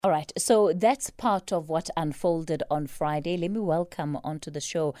All right, so that's part of what unfolded on Friday. Let me welcome onto the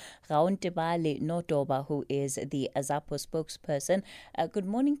show Raontebale Notoba, who is the AZAPO spokesperson. Good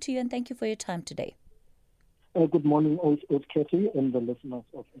morning to you, and thank you for your time today. Good morning, Katie and the listeners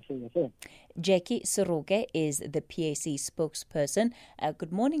of SAFM. Jackie Seroke is the PAC spokesperson.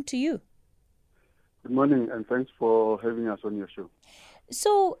 Good morning to you. Good morning, and thanks for having us on your show.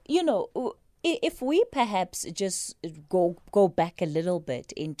 So, if we perhaps just go back a little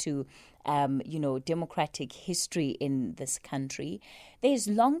bit into, democratic history in this country, there's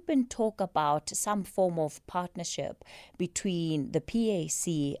long been talk about some form of partnership between the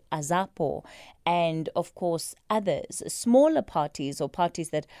PAC, AZAPO, and of course others, smaller parties or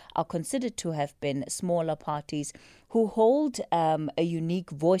parties that are considered to have been smaller parties who hold a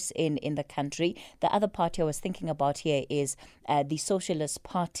unique voice in the country. The other party I was thinking about here is the Socialist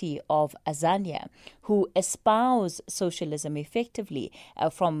Party of Azania, who espouse socialism effectively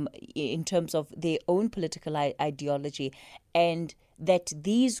in terms of their own political ideology, and that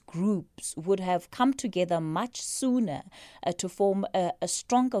these groups would have come together much sooner to form a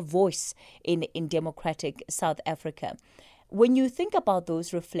stronger voice in democratic South Africa. When you think about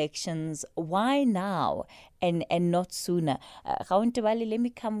those reflections, why now and not sooner? Raontebale, let me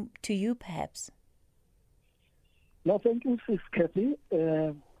come to you perhaps. No, thank you, Sis Kathy.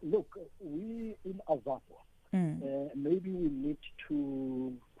 Look, we in AZAPO, maybe we need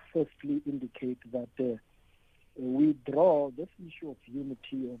to firstly indicate that we draw this issue of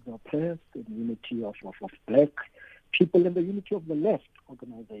unity of the oppressed and unity of black people and the unity of the left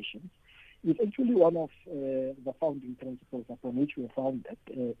organizations is actually one of the founding principles upon which we found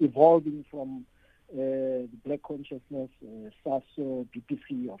that evolving from the black consciousness, SASO,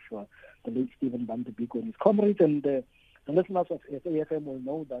 BPC of the late Stephen Bantu Biko and his comrades, and the listeners of SAFM will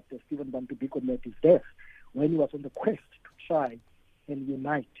know that Stephen Bantu Biko met his death when he was on the quest to try and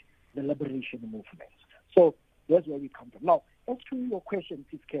unite the liberation movements. So that's where we come from. Now, as to your question,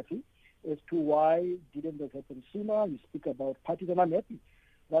 Ms. Kathy, as to why didn't this happen sooner, you speak about parties, and I'm happy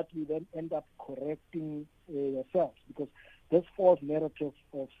that you then end up correcting yourselves, because this false narrative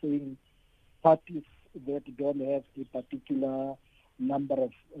of saying parties that don't have a particular number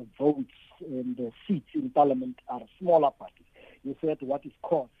of votes and seats in parliament are smaller parties. You said what is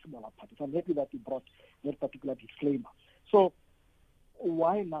called smaller parties. I'm happy that you brought that particular disclaimer. So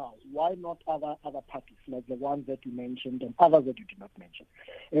why now? Why not other parties like the ones that you mentioned and others that you did not mention?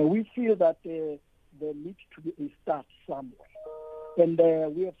 We feel that there needs to be a start somewhere. And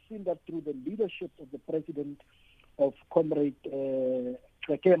we have seen that through the leadership of the president of Comrade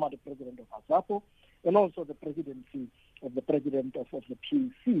Twekema, the president of AZAPO, and also the presidency of the president of the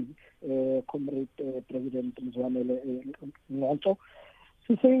PAC, Comrade President Mzwanele Ngonto,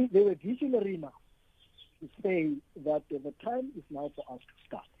 to say they were visionary now, to say that the time is now for us to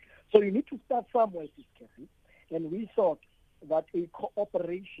start. So you need to start somewhere, Kathy, and we thought that a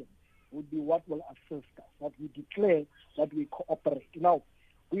cooperation would be what will assist us, that we declare that we cooperate. Now,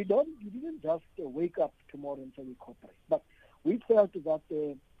 we didn't just wake up tomorrow and say we cooperate, but we felt that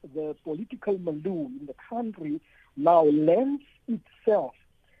the political milieu in the country now lends itself,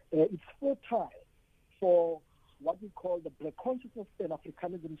 it's fertile for what we call the Black Consciousness and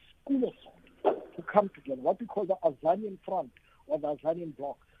Africanism School of Thought to come together, what we call the Azanian Front or the Azanian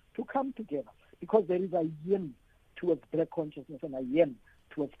Bloc to come together, because there is a yen towards Black consciousness and a yen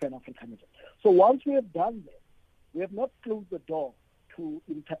towards Pan-Africanism. So once we have done that, we have not closed the door to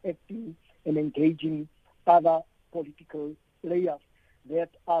interacting and engaging other political players that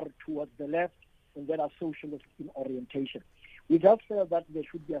are towards the left and that are socialist in orientation. We just felt that there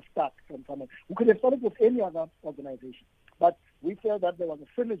should be a start from somewhere. We could have started with any other organization, but we felt that there was a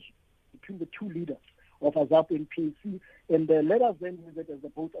synergy between the two leaders of AZAPO and PAC, and let us then use it as the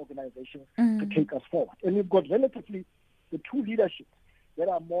both organizations to take us forward. And we've got relatively the two leaderships that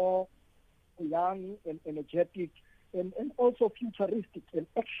are more young and energetic and also futuristic and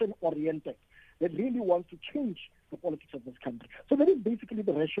action-oriented, that really want to change the politics of this country. So that is basically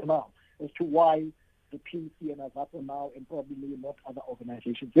the rationale as to why the PAC and AZAPO now, and probably not other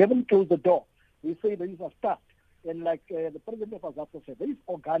organizations. We haven't closed the door. We say there is a start. And like the president of AZAPO said, there is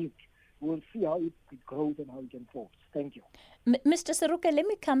organic. We'll see how it grows and how it unfolds. Thank you. Mr. Seroke, let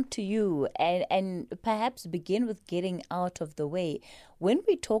me come to you and perhaps begin with getting out of the way. When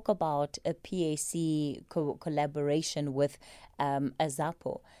we talk about a PAC collaboration with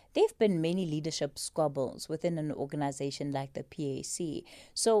AZAPO, there have been many leadership squabbles within an organization like the PAC.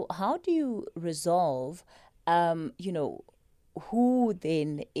 So how do you resolve, who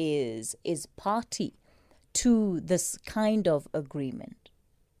then is party to this kind of agreement?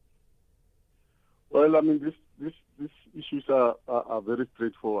 Well, I mean, this issues are very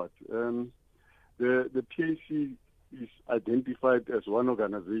straightforward. The PAC is identified as one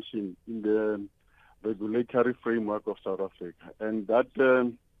organization in the regulatory framework of South Africa, and that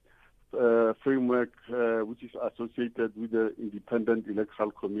framework, which is associated with the Independent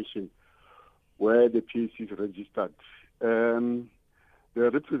Electoral Commission, where the PAC is registered. The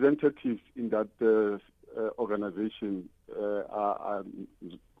representatives in that organization are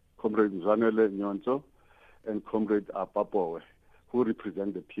Comrade Zanele Nyonso and Comrade AZAPO, who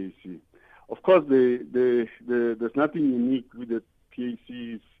represent the PAC. Of course, there's nothing unique with the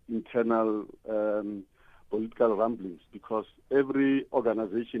PAC's internal political rumblings, because every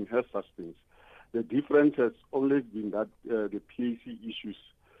organization has such things. The difference has always been that the PAC issues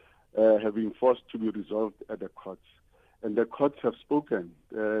have been forced to be resolved at the courts. And the courts have spoken,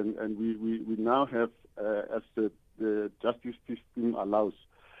 and we now have, as the justice system allows,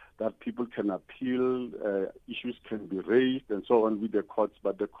 that people can appeal, issues can be raised, and so on with the courts.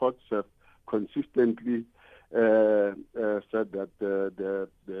 But the courts have consistently said that the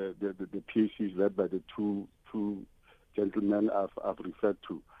PAC is led by the two gentlemen I've referred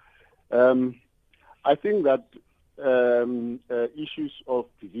to. I think that issues of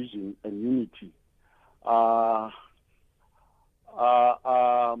division and unity are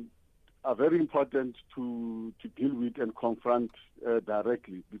very important to deal with and confront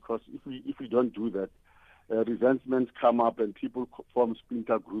directly, because if we don't do that, resentments come up and people form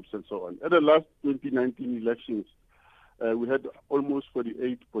splinter groups and so on. At the last 2019 elections, we had almost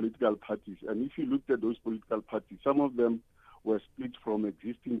 48 political parties, and if you looked at those political parties, some of them were split from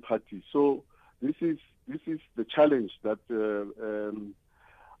existing parties. So this is the challenge that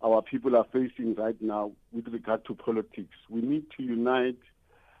our people are facing right now with regard to politics. We need to unite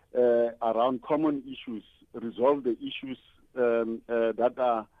around common issues, resolve the issues that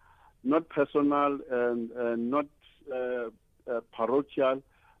are not personal and not parochial,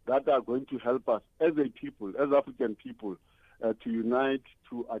 that are going to help us as a people, as African people, to unite,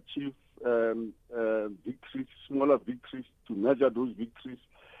 to achieve victories, smaller victories, to measure those victories,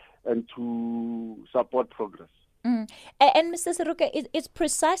 and to support progress. And Mr. Seruka, it's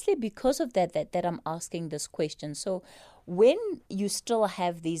precisely because of that I'm asking this question. So when you still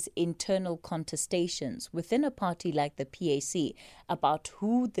have these internal contestations within a party like the PAC about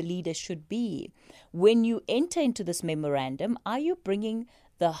who the leader should be, when you enter into this memorandum, are you bringing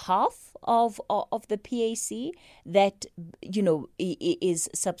the half of the PAC that, is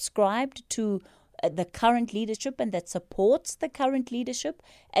subscribed to the current leadership and that supports the current leadership,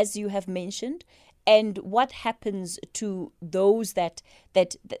 as you have mentioned? And what happens to those that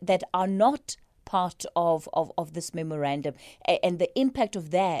are not part of this memorandum, and the impact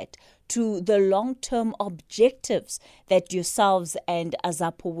of that to the long-term objectives that yourselves and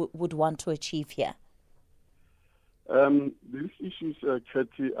AZAPO would want to achieve here? These issues,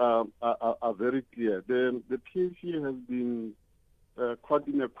 Katie, are very clear. The PAC has been caught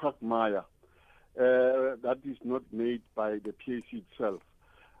in a quagmire that is not made by the PAC itself.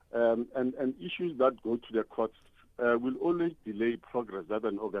 And issues that go to the courts will always delay progress that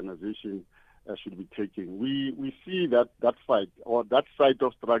an organization should be taking. We see that fight or that side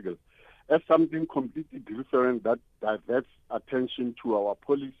of struggle as something completely different that diverts attention to our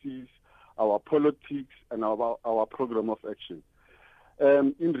policies, our politics, and our program of action.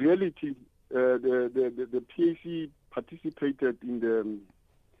 In reality, the PAC participated in the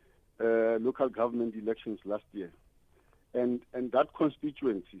local government elections last year. And that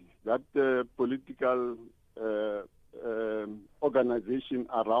constituency, that political organization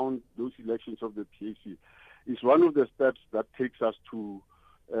around those elections of the PAC is one of the steps that takes us to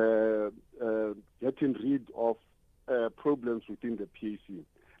getting rid of problems within the PAC.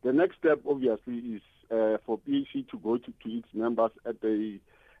 The next step, obviously, is for PAC to go to its members at the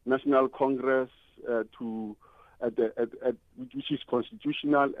National Congress, which is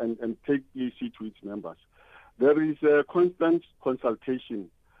constitutional, and take PAC to its members. There is a constant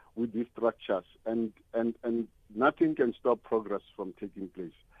consultation with these structures, and nothing can stop progress from taking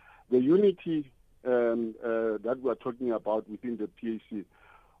place. The unity that we're talking about within the PAC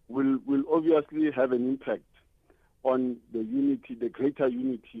will obviously have an impact on the unity, the greater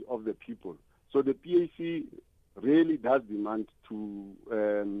unity of the people. So the PAC really does demand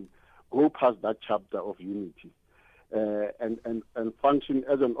to go past that chapter of unity. And function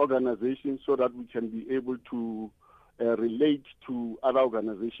as an organization so that we can be able to relate to other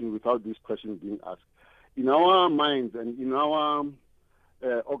organizations without this question being asked. In our minds and in our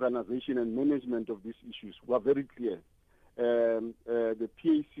organization and management of these issues, we are very clear. The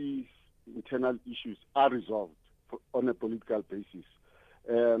PAC's internal issues are resolved on a political basis.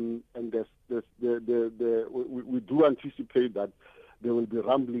 And we do anticipate that there will be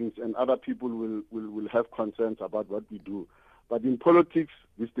rumblings and other people will have concerns about what we do. But in politics,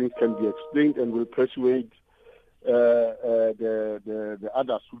 these things can be explained and will persuade the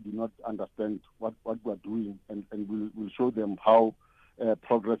others who do not understand what we're doing, and we'll show them how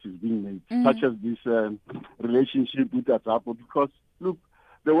progress is being made, such as this relationship with AZAPO. Because, look,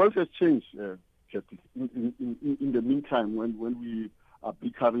 the world has changed, Kathy, in the meantime when we are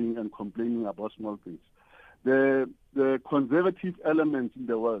bickering and complaining about small things. The conservative elements in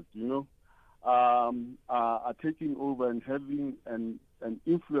the world, are taking over and having an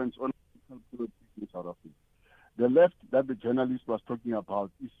influence on politics in South Africa. The left that the journalist was talking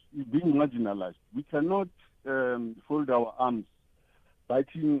about is being marginalized. We cannot fold our arms,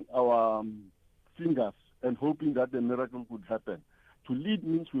 biting our fingers and hoping that the miracle could happen. To lead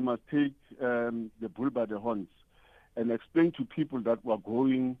means we must take the bull by the horns and explain to people that we're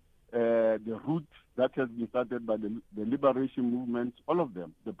going the route that has been started by the liberation movement, all of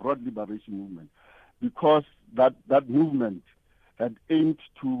them, the broad liberation movement, because that movement had aimed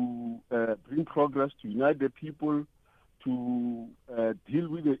to bring progress, to unite the people, to deal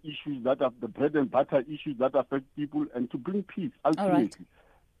with the issues that are the bread and butter issues that affect people, and to bring peace, ultimately. All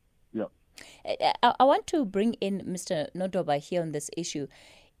right. Yeah. I want to bring in Mr. Nodoba here on this issue.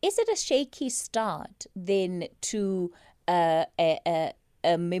 Is it a shaky start then to a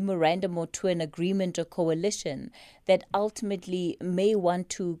memorandum or to an agreement or coalition that ultimately may want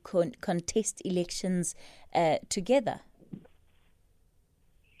to contest elections together?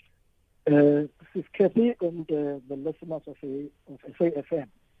 Sis Kathy and the listeners of SAFM,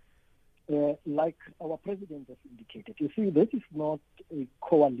 like our president has indicated, you see, this is not a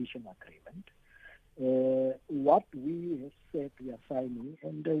coalition agreement. What we have said we are signing,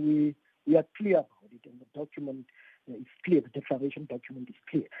 and we are clear about it, and the document is clear, the declaration document is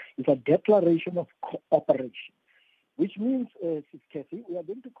clear. It's a declaration of cooperation, which means, Sis Kathy, we are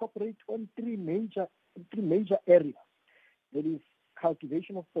going to cooperate on three major areas. There is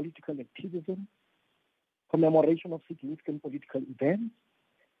cultivation of political activism, commemoration of significant political events,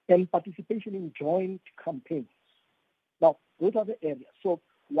 and participation in joint campaigns. Now, those are the areas. So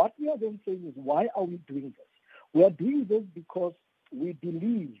what we are then saying is, why are we doing this? We are doing this because we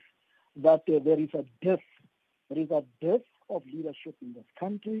believe that there is a dearth of leadership in this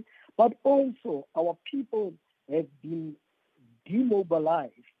country, but also our people have been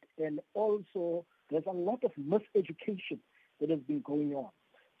demobilized, and also there's a lot of miseducation that has been going on.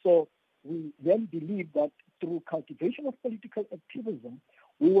 So we then believe that through cultivation of political activism,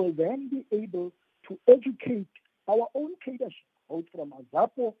 we will then be able to educate our own leadership, both from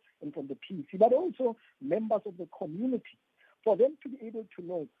AZAPO and from the PEC, but also members of the community, for them to be able to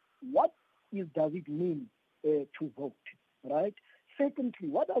know what does it mean to vote, right? Secondly,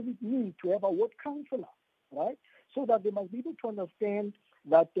 what does it mean to have a ward councillor, right? So that they must be able to understand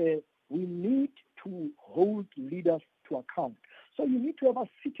that we need to hold leaders to account. So you need to have a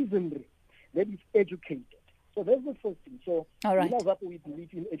citizenry that is educated. So that's the first thing. So all right. We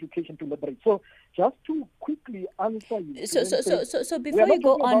believe in education to liberate. So just to quickly answer you. So before you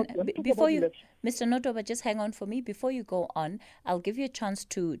go on, Mr. Nodoba, just hang on for me. Before you go on, I'll give you a chance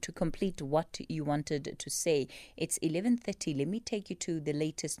to complete what you wanted to say. It's 11:30. Let me take you to the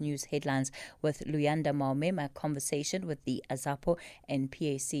latest news headlines with Luyanda Maume. My conversation with the AZAPO and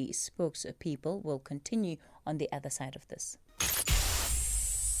PAC spokespeople will continue on the other side of this.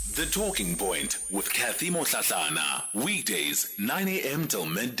 The Talking Point with Kathy Motlatlana. Weekdays, 9 a.m. till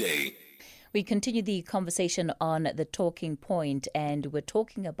midday. We continue the conversation on the Talking Point, and we're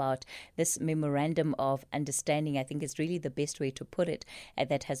talking about this memorandum of understanding. I think it's really the best way to put it,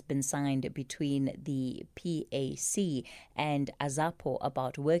 that has been signed between the PAC and AZAPO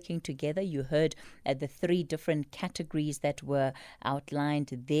about working together. You heard the three different categories that were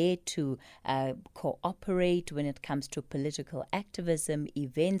outlined there to cooperate when it comes to political activism,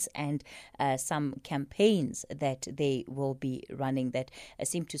 events, and some campaigns that they will be running that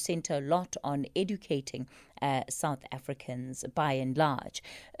seem to center a lot on educating South Africans by and large.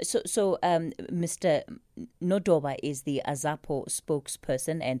 So Mr. Nodoba is the AZAPO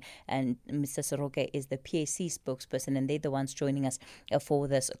spokesperson, and Mr. Soroke is the PAC spokesperson, and they're the ones joining us for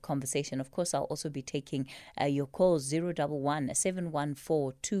this conversation. Of course, I'll also be taking your calls, 011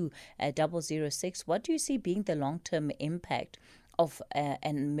 714 2006. What do you see being the long-term impact of a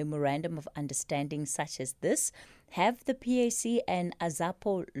memorandum of understanding such as this? Have the PAC and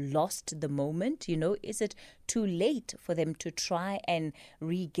AZAPO lost the moment? Is it too late for them to try and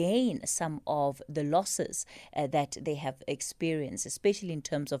regain some of the losses that they have experienced, especially in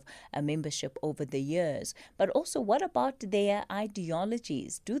terms of membership over the years? But also, what about their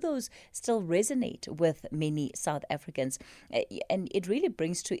ideologies? Do those still resonate with many South Africans? And it really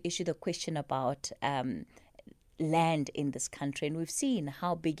brings to issue the question about land in this country, and we've seen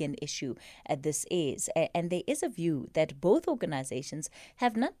how big an issue this is, and there is a view that both organizations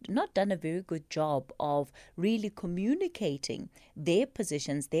have not done a very good job of really communicating their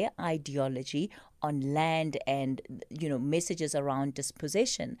positions, their ideology on land, and messages around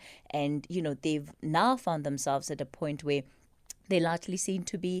dispossession. And they've now found themselves at a point where they largely seem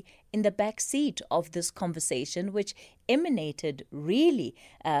to be in the back seat of this conversation, which emanated really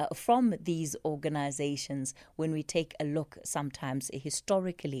from these organizations when we take a look sometimes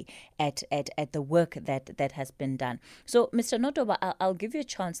historically at the work that has been done. So, Mr. Notoba, I'll give you a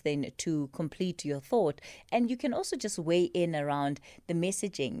chance then to complete your thought, and you can also just weigh in around the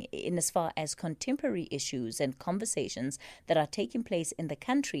messaging in as far as contemporary issues and conversations that are taking place in the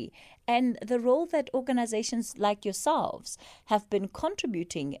country, and the role that organizations like yourselves have been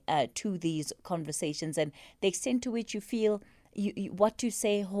contributing to these conversations, and the extent to which you feel what you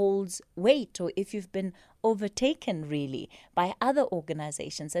say holds weight, or if you've been overtaken really by other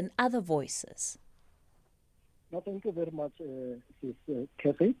organizations and other voices. No, thank you very much,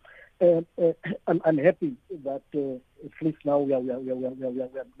 Kathy. I'm happy that at least now we are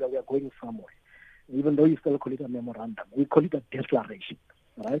going somewhere. Even though you still call it a memorandum, we call it a declaration.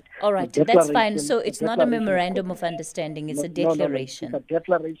 Right? All right, that's fine. So it's not a memorandum of understanding, it's a declaration. No, it's a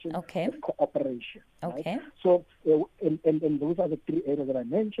declaration of cooperation. Okay. Right? So, and those are the three areas that I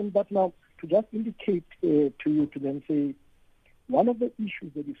mentioned. But now, to just indicate to you, to then say, one of the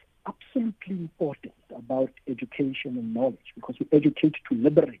issues that is absolutely important about education and knowledge, because we educate to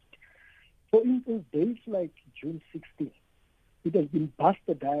liberate. For instance, days like June 16th, it has been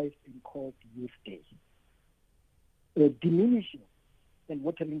bastardized and called Youth Day. Diminishing and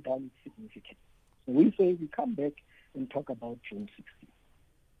watering down its significance. So we say we come back and talk about June 16th.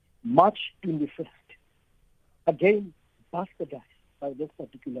 March 21st, again bastardized by this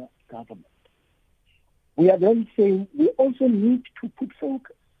particular government. We are then saying we also need to put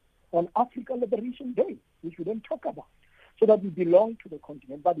focus on Africa Liberation Day, which we don't talk about, so that we belong to the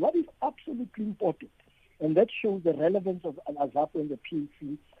continent. But what is absolutely important, and that shows the relevance of AZAPO and the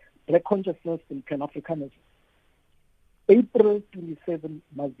PAC, Black consciousness and Pan-Africanism. April 27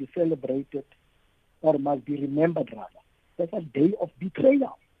 must be celebrated, or must be remembered rather. That's a day of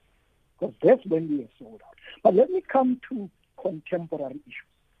betrayal, because that's when we are sold out. But let me come to contemporary issues,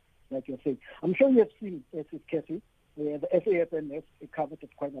 like you're saying. I'm sure you have seen, as is Kathy, the SAFNS covered it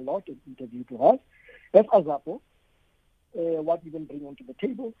quite a lot in interview to us. As AZAPO, what we can bring onto the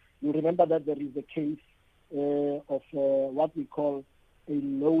table, you remember that there is a case of what we call a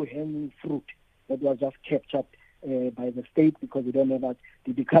low-hanging fruit that was just captured by the state, because we don't know that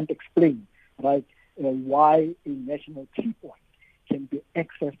they can't explain, right, why a national key point can be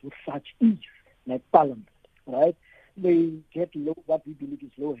accessed with such ease, like Parliament, right? They get what we believe is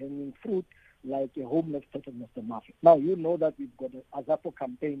low-hanging fruit, like a homeless person, Mr. Mafia. Now, you know that we've got an AZAPO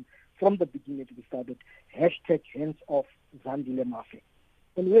campaign from the beginning to be started, #hands off Zandile Mafia.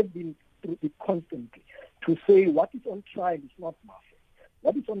 And we've been through it constantly to say what is on trial is not Mafia.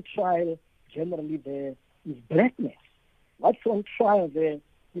 What is on trial generally there is blackness. What's on trial there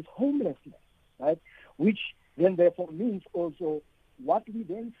is homelessness, right? Which then therefore means also what we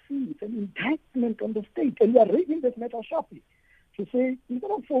then see is an indictment on the state. And we are raising this matter sharply to say,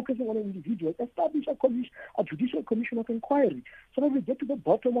 instead of focusing on an individual, establish a judicial commission of inquiry so that we get to the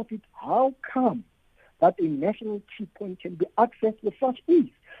bottom of it. How come that a national key point can be accessed with such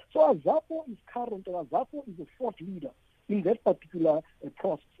ease? So AZAPO is current, or AZAPO is the fourth leader in that particular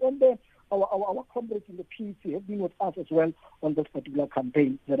process. And our comrades in the PAC have been with us as well on this particular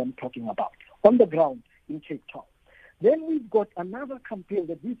campaign that I'm talking about, on the ground in Cape Town. Then we've got another campaign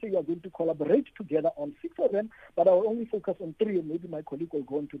that we say we are going to collaborate together on 6 of them, but I will only focus on 3, and maybe my colleague will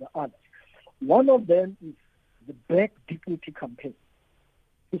go into the others. One of them is the Black Dignity Campaign.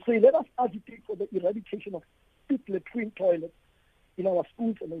 To say, let us agitate for the eradication of pit latrine toilets in our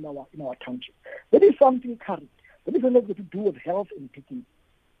schools and in our township. That is something current. That is something to do with health and dignity.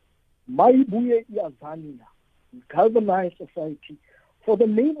 Mayibuye Azania, galvanized society for the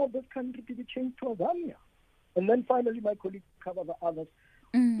name of this country to be changed to Azania. And then finally, my colleagues cover the others,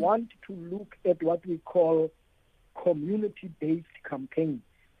 want to look at what we call community-based campaigns.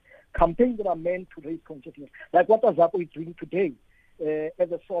 Campaigns that are meant to raise consciousness, like what AZAPO is doing today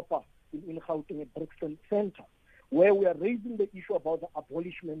as a SOPA in Gauteng at Brixton Center, where we are raising the issue about the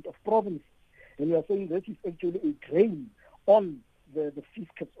abolishment of provinces. And we are saying this is actually a drain on the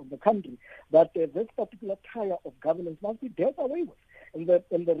fiscus of the country, that this particular tier of governance must be dealt away with. And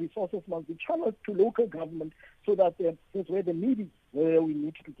the resources must be channeled to local government so that that's where the need is, where we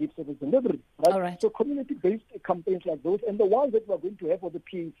need to give service delivery. Right? All right. So community-based campaigns like those, and the ones that we are going to have for the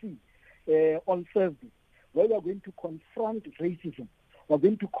PAC on Thursday, where we are going to confront racism, we are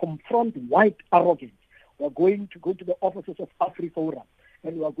going to confront white arrogance, we are going to go to the offices of AfriForum,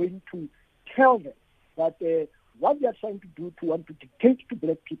 and we are going to tell them that what they are trying to do, to want to dictate to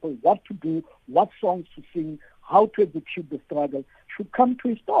black people what to do, what songs to sing, how to execute the struggle, should come to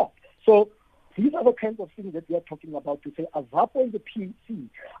a stop. So these are the kinds of things that we are talking about, to say AZAPO and the PAC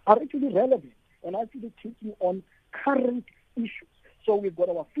are actually relevant and actually taking on current issues. So we've got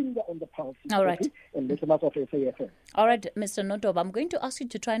our finger on the pulse. All right. And listeners of SAFM. All right, Mr. Nodoba, I'm going to ask you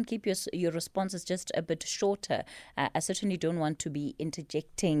to try and keep your responses just a bit shorter. I certainly don't want to be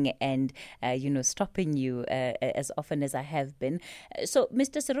interjecting and, stopping you as often as I have been. So,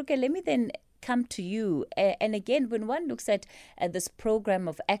 Mr. Seroke, let me then come to you. And again, when one looks at this program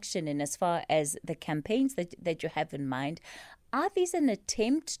of action and as far as the campaigns that you have in mind, are these an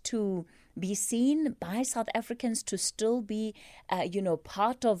attempt to be seen by South Africans to still be,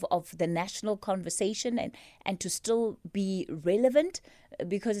 part of the national conversation and to still be relevant?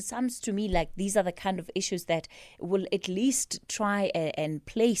 Because it sounds to me like these are the kind of issues that will at least try and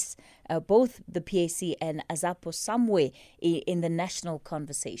place both the PAC and AZAPO somewhere in the national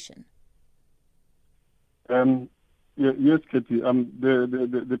conversation. Yes, Katie.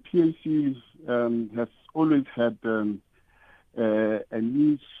 The PAC has always had a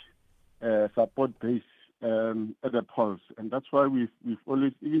niche support base at the polls, and that's why we've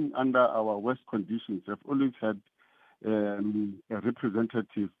always, even under our worst conditions, have always had a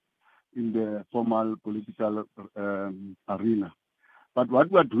representative in the formal political arena. But what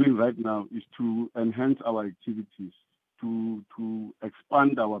we're doing right now is to enhance our activities, to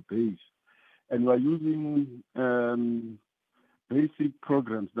expand our base, and we're using basic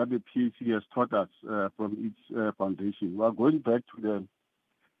programs that the PAC has taught us from its foundation. We are going back to the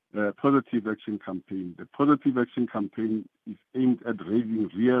Positive Action Campaign. The Positive Action Campaign is aimed at raising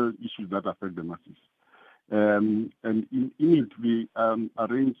real issues that affect the masses. And in it, we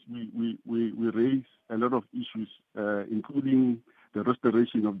raise a lot of issues, including the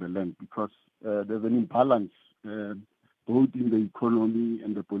restoration of the land, because there's an imbalance both in the economy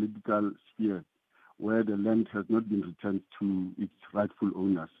and the political sphere, where the land has not been returned to its rightful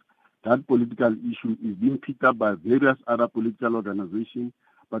owners. That political issue is being picked up by various other political organizations,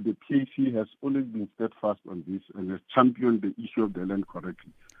 but the PAC has always been steadfast on this and has championed the issue of the land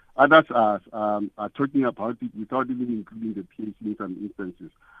correctly. Others are talking about it without even including the PAC in some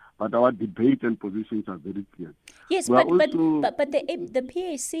instances. But our debate and positions are very clear. Yes, but the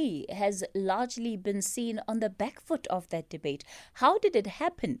PAC has largely been seen on the back foot of that debate. How did it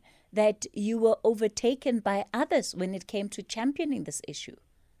happen that you were overtaken by others when it came to championing this issue?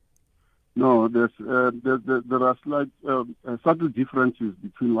 No, there are slight subtle differences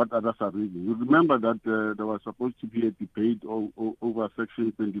between what others are raising. You remember that there was supposed to be a debate over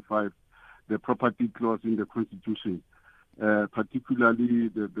Section 25, the property clause in the Constitution, particularly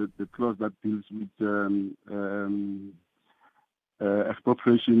the clause that deals with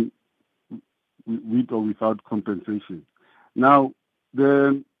expropriation with or without compensation. Now,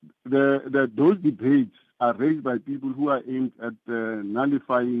 those debates are raised by people who are aimed at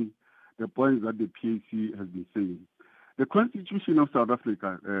nullifying the points that the PAC has been saying. The Constitution of South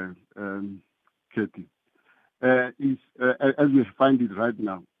Africa, Katie, is, as we find it right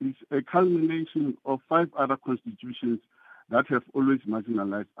now, is a culmination of 5 other constitutions that have always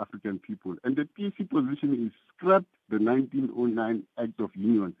marginalized African people. And the PAC position is scrap the 1909 Act of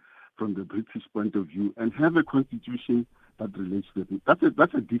Union from the British point of view and have a constitution that relates to it.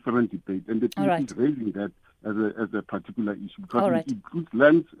 That's a different debate, and the PAC is raising that as a particular issue because it includes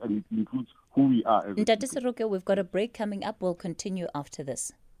lands and it includes who we are. Ndate Seroke, we've got a break coming up. We'll continue after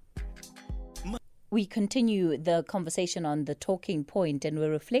this. We continue the conversation on the talking point, and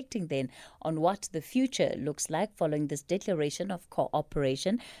we're reflecting then on what the future looks like following this declaration of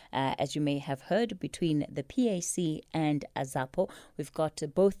cooperation, as you may have heard, between the PAC and AZAPO. We've got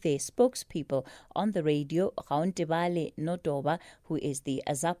both their spokespeople on the radio, Raontebale Nodoba, who is the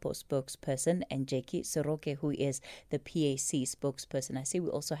AZAPO spokesperson, and Jackie Seroke, who is the PAC spokesperson. I see we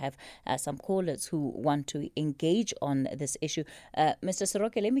also have some callers who want to engage on this issue. Mr.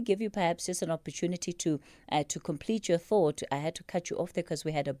 Seroke, let me give you perhaps just an opportunity to complete your thought. I had to cut you off there because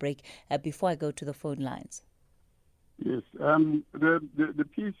we had a break before I go to the phone lines. Yes, the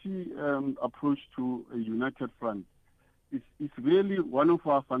PAC approach to a united front is really one of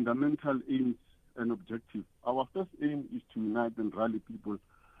our fundamental aims and objectives. Our first aim is to unite and rally people,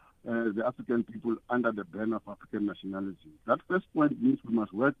 the African people, under the banner of African nationalism. That first point means we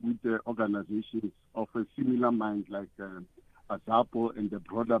must work with the organizations of a similar mind like AZAPO and the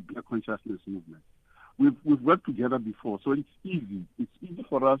broader Black Consciousness movement. We've worked together before, so it's easy. It's easy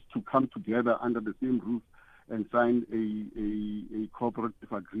for us to come together under the same roof and sign a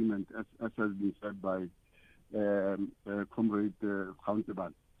cooperative agreement, as has been said by Comrade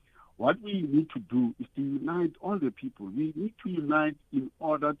Countable. What we need to do is to unite all the people. We need to unite in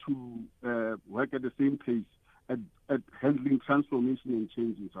order to work at the same pace at handling transformation and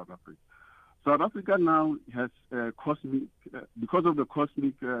change in South Africa. South Africa now has because of the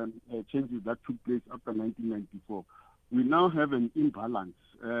cosmic changes that took place after 1994, we now have an imbalance,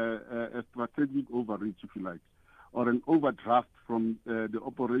 a strategic overreach, if you like, or an overdraft from the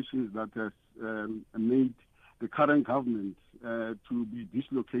operations that has made the current government to be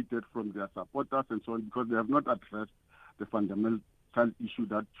dislocated from their supporters and so on, because they have not addressed the fundamental issue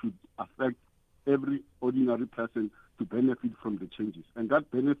that should affect every ordinary person to benefit from the changes. And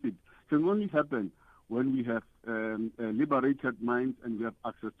that benefit can only happen when we have liberated minds and we have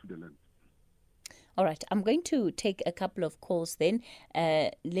access to the land. All right, I'm going to take a couple of calls then.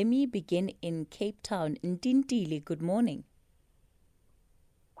 Let me begin in Cape Town. Ndintili, good morning.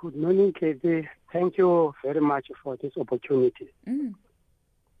 Good morning, Kathy. Thank you very much for this opportunity.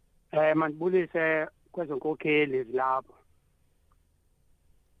 Mandibulise kwezonkokeli zilapho.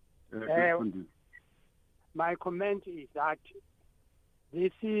 My comment is that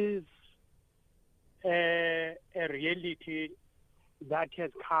this is a reality that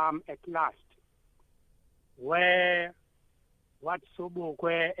has come at last, where what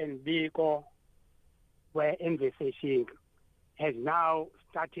Sobukwe and Biko were envisaging has now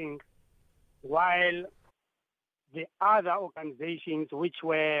starting, while the other organizations which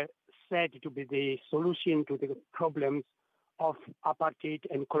were said to be the solution to the problems of apartheid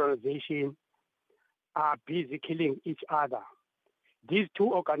and colonization are busy killing each other. These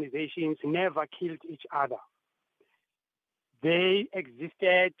two organizations never killed each other. They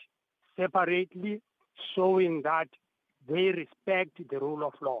existed separately, showing that they respect the rule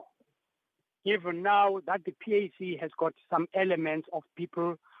of law. Even now that the PAC has got some elements of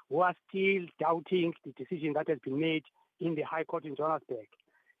people who are still doubting the decision that has been made in the High Court in Johannesburg,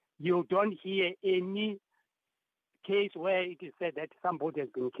 you don't hear any case where it is said that somebody has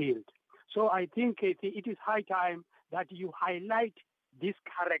been killed. So I think it is high time that you highlight this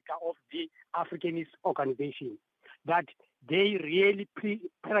character of the Africanist organization, that they really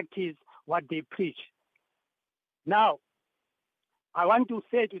practice what they preach. Now, I want to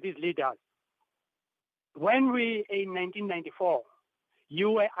say to these leaders, when we, in 1994,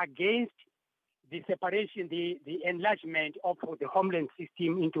 you were against the separation, the enlargement of the homeland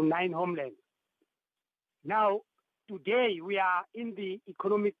system into 9 homelands. Now, today we are in the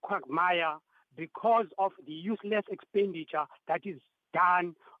economic quagmire because of the useless expenditure that is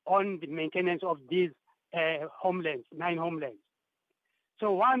done on the maintenance of these homelands, 9 homelands.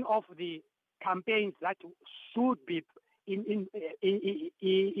 So one of the campaigns that should be in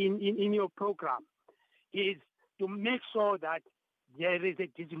your program is to make sure that there is a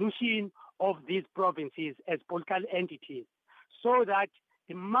dissolution of these provinces as political entities, so that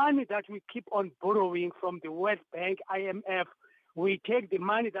the money that we keep on borrowing from the World Bank, IMF, we take the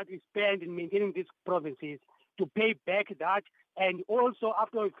money that we spend in maintaining these provinces to pay back that, and also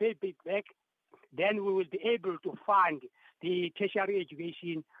after we pay it back, then we will be able to fund the tertiary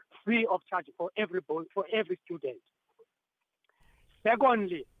education free of charge for everybody, for every student.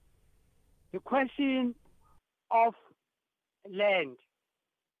 Secondly, the question of land.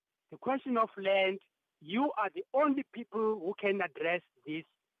 The question of land, you are the only people who can address this,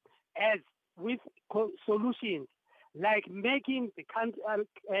 as with solutions like making the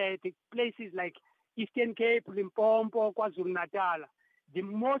places like Eastern Cape, Limpopo, KwaZulu-Natal, the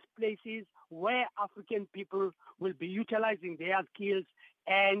most places where African people will be utilizing their skills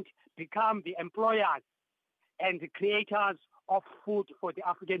and become the employers and the creators of food for the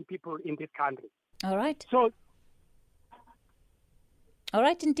African people in this country. All right. So, all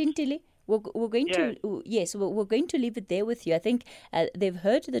right, Ntintili, we're going we're going to leave it there with you. I think they've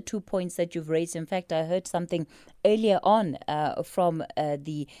heard the 2 points that you've raised. In fact, I heard something earlier on from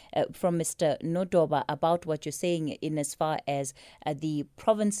Mr. Nodoba about what you're saying in as far as the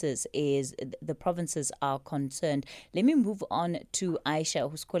provinces are concerned. Let me move on to Aisha,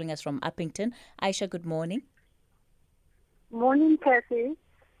 who's calling us from Uppington. Aisha, good morning. Morning, Kathy.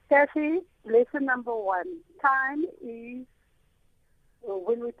 Kathy, lesson number 1. Time is,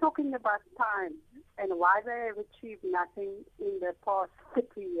 when we're talking about time and why they have achieved nothing in the past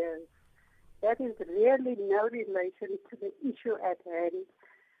 50 years, that is really no relation to the issue at hand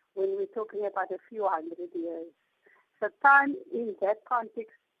when we're talking about a few hundred years. So time in that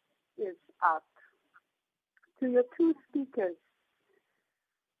context is out. To your two speakers,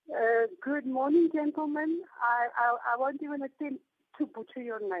 good morning, gentlemen. I won't even attempt to butcher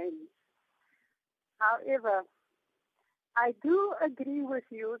your names. However, I do agree with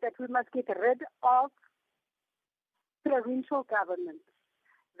you that we must get rid of provincial governments.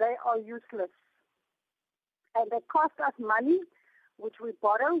 They are useless. And they cost us money, which we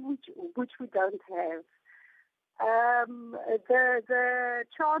borrow, which we don't have. The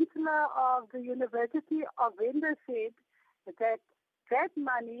Chancellor of the University of Venda said that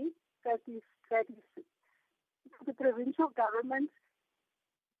money that is the provincial government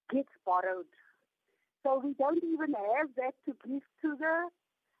gets borrowed. So we don't even have that to give to the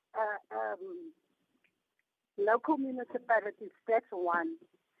local municipalities. That's 1.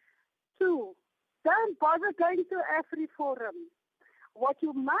 2, don't bother going to AfriForum. What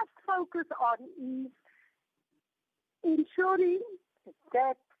you must focus on is ensuring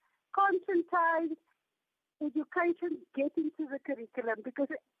that conscientized education get into the curriculum, because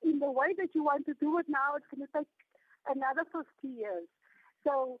in the way that you want to do it now, it's going to take another 50 years.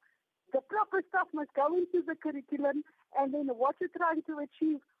 So the proper stuff must go into the curriculum, and then what you're trying to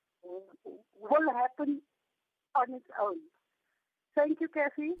achieve will happen on its own. Thank you,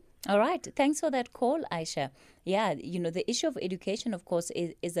 Kathy. All right. Thanks for that call, Aisha. Yeah, the issue of education, of course,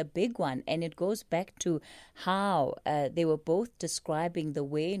 is a big one. And it goes back to how they were both describing the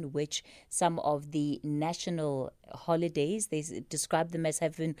way in which some of the national holidays, they describe them as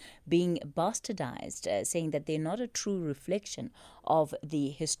having being bastardized, saying that they're not a true reflection of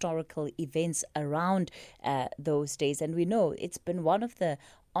the historical events around those days. And we know it's been one of the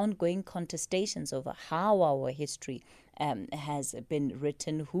ongoing contestations over how our history has been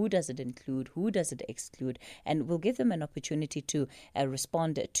written, who does it include, who does it exclude, and we'll give them an opportunity to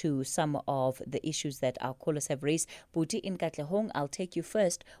respond to some of the issues that our callers have raised. Buti in Katlehong, I'll take you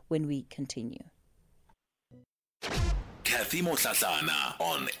first when we continue. Kathy Motlatlana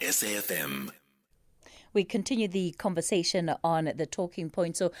on SAFM. We continue the conversation on the talking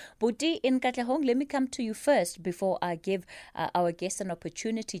point. So, Buti in Katlehong, let me come to you first before I give our guests an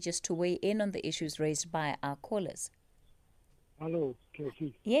opportunity just to weigh in on the issues raised by our callers. Hello,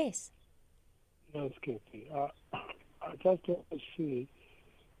 Kathy. Yes. Yes, Kathy. I just want to say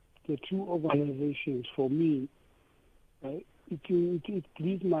the two organizations, for me, it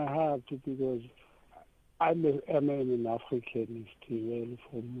bleeds my heart because I'm an Africanist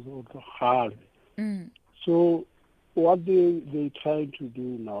from Harare. So what they trying to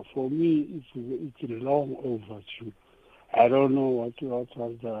do now, for me, it's long overdue. I don't know what was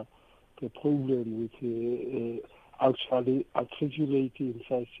the problem with actually articulating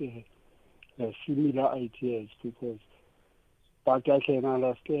such similar ideas, but I can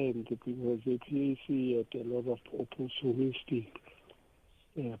understand because the PAC had a lot of opportunistic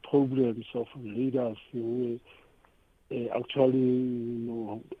problems of leaders who were actually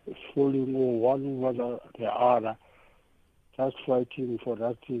falling one over the other, just fighting for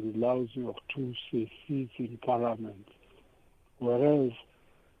that lousy of 2 seats in Parliament. Whereas,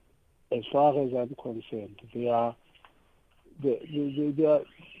 as far as I'm concerned, their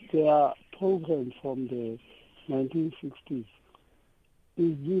program from the 1960s is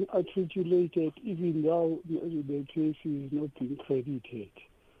being articulated even though the PAC is not being credited.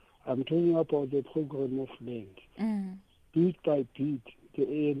 I'm talking about the program of land. Bit by bit, the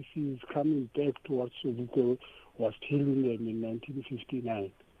ANC is coming back to what Sobukwe was telling them in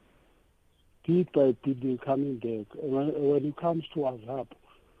 1959. Bit by bit, they're coming back. When it comes to AZAPO,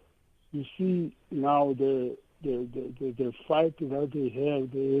 you see now the fight that they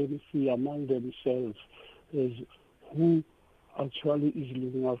have, the ANC among themselves, is who actually is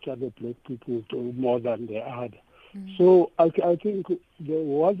looking after the black people more than the other. So I think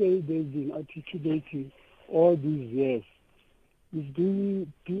what they've been articulating all these years is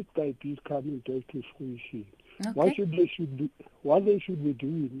being bit by bit coming back to fruition. Okay. What they should be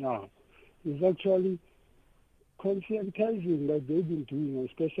doing now is actually conscientizing that they've been doing,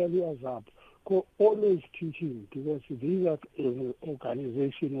 especially AZAPO, always teaching, because these are an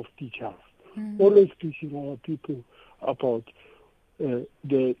organization of teachers, always teaching our people about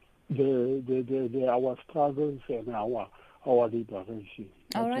our struggles and our liberation.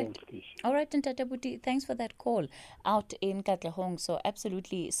 All right, Ntate Buti, thanks for that call out in Katlehong. So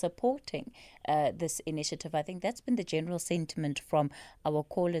absolutely supporting this initiative. I think that's been the general sentiment from our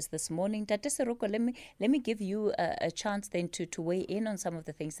callers this morning. Tate Seroko, let me give you a chance then to weigh in on some of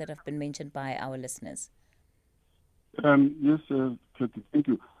the things that have been mentioned by our listeners. Yes, Katie, thank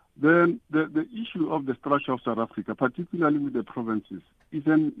you. The issue of the structure of South Africa, particularly with the provinces, is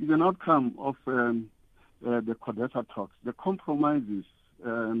an outcome of the CODESA talks, the compromises,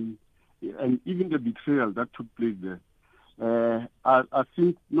 and even the betrayal that took place there. I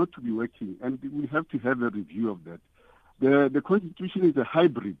think not to be working, and we have to have a review of that. The Constitution is a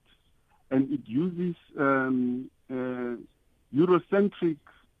hybrid, and it uses Eurocentric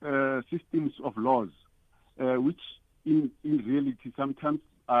systems of laws, which in reality sometimes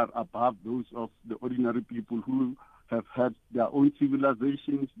are above those of the ordinary people who have had their own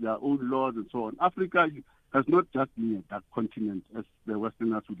civilizations, their own laws, and so on. Africa has not just been a dark continent, as the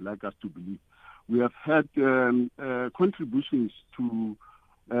Westerners would like us to believe. We have had contributions to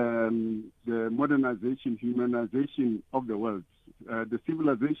the modernization, humanization of the world. The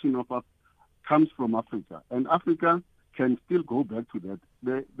civilization of us comes from Africa, and Africa can still go back to that.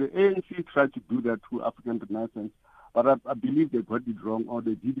 The ANC tried to do that through African Renaissance, but I believe they got it wrong, or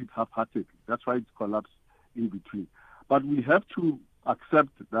they did it half-hearted. That's why it collapsed in between. But we have to accept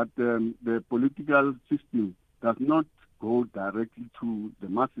that the political system does not go directly to the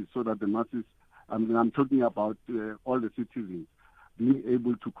masses, so that the masses, I'm talking about all the citizens, being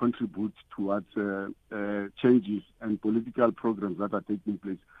able to contribute towards changes and political programs that are taking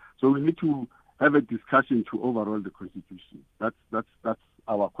place. So we need to have a discussion to overhaul the Constitution. That's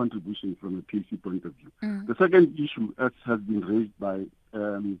our contribution from a PAC point of view. The second issue, as has been raised by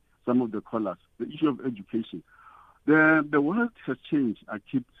some of the callers, the issue of education. The world has changed, I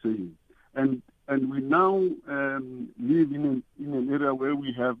keep saying, and we now live in an era where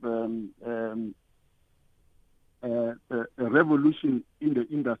we have a revolution in the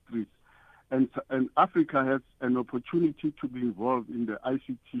industries, and Africa has an opportunity to be involved in the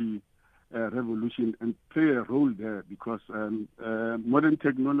ICT revolution and play a role there, because modern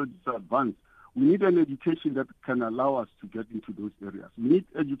technologies are advanced. We need an education that can allow us to get into those areas. We need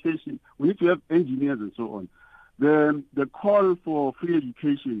education. We need to have engineers and so on. The call for free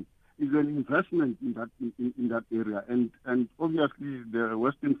education is an investment in that area, and obviously the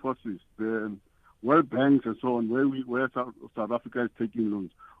Western forces, the World Banks and so on, where South Africa is taking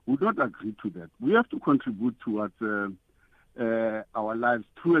loans, would not agree to that. We have to contribute towards our lives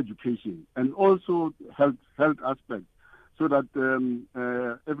through education, and also health aspects, so that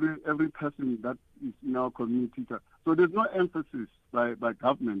every person that is in our community. So there's no emphasis by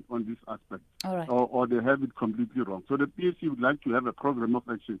government on this aspect, or they have it completely wrong. So the PAC would like to have a program of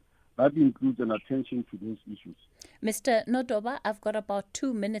action that includes an attention to those issues. Mr. Nodoba, I've got about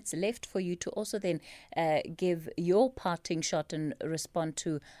 2 minutes left for you to also then give your parting shot and respond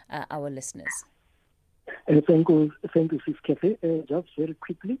to our listeners. Thank you, Sis Kefe. Just very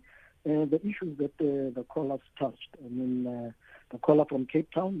quickly, the issues that the callers touched. I mean, the caller from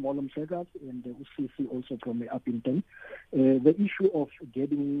Cape Town, Molom Segas, and the UCC also from Upington. The issue of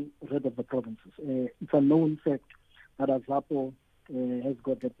getting rid of the provinces. It's a known fact that AZAPO has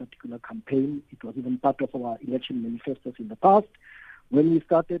got that particular campaign. It was even part of our election manifestos in the past. When we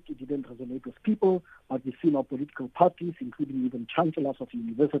started, it didn't resonate with people, but we've seen our political parties, including even chancellors of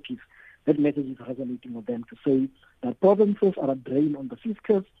universities, that message is resonating with them to say that provinces are a drain on the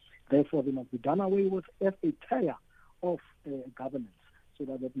fiscus, therefore they must be done away with as a tier of governance, so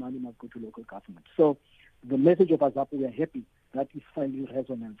that money must go to local government. So the message of AZAPO, we are happy that is finding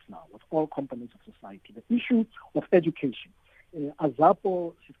resonance now with all components of society. The issue of education.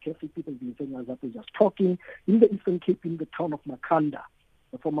 AZAPO, people been saying AZAPO is just talking. In the Eastern Cape, in the town of Makanda,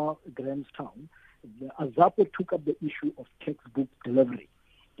 the former Grahamstown, the AZAPO took up the issue of textbook delivery,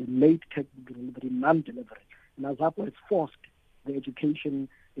 the late textbook delivery, non-delivery. And AZAPO has forced the education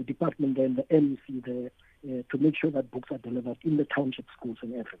department and the MEC there to make sure that books are delivered in the township schools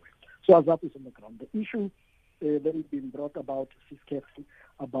and everywhere. So AZAPO is on the ground. The issue that has been brought about,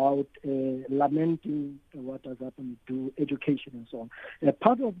 about lamenting what has happened to education and so on.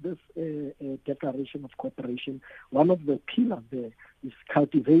 Part of this declaration of cooperation, one of the pillars there is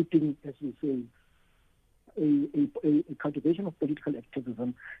cultivating, as we say, a cultivation of political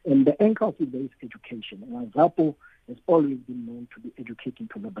activism, and the anchor of it is education. And AZAPO has always been known to be educating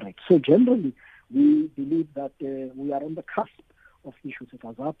to liberate. So generally, we believe that we are on the cusp of issues at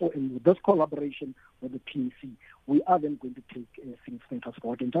AZAPO, and with this collaboration with the PAC, we are then going to take things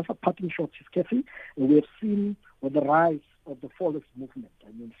forward. And just a parting shot, Cafe, we have seen with the rise of the fallist movement.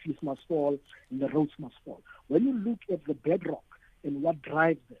 I mean, fees must fall and the roads must fall. When you look at the bedrock and what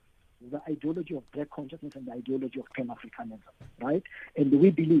drives them, the ideology of black consciousness and the ideology of Pan-Africanism, right? And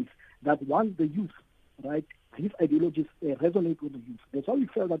we believe that once the youth, right, these ideologies resonate with the youth. That's why we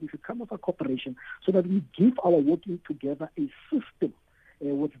felt that we should come as a corporation so that we give our working together a system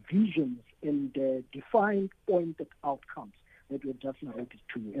with visions and defined pointed outcomes that we've just narrated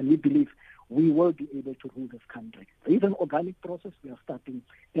to you. And we believe we will be able to rule this country. There is an organic process we are starting,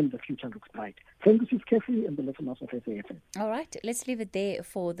 and the future looks bright. Thank you, Sis Kathy, and the listeners of SAFM. All right, let's leave it there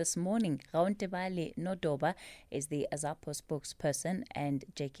for this morning. Rauntebale Nodoba is the AZAPO spokesperson, and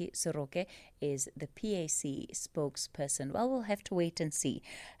Jackie Soroke is the PAC spokesperson. Well, we'll have to wait and see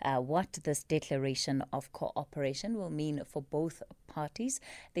what this declaration of cooperation will mean for both parties.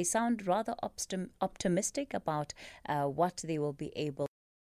 They sound rather optimistic about what they will be able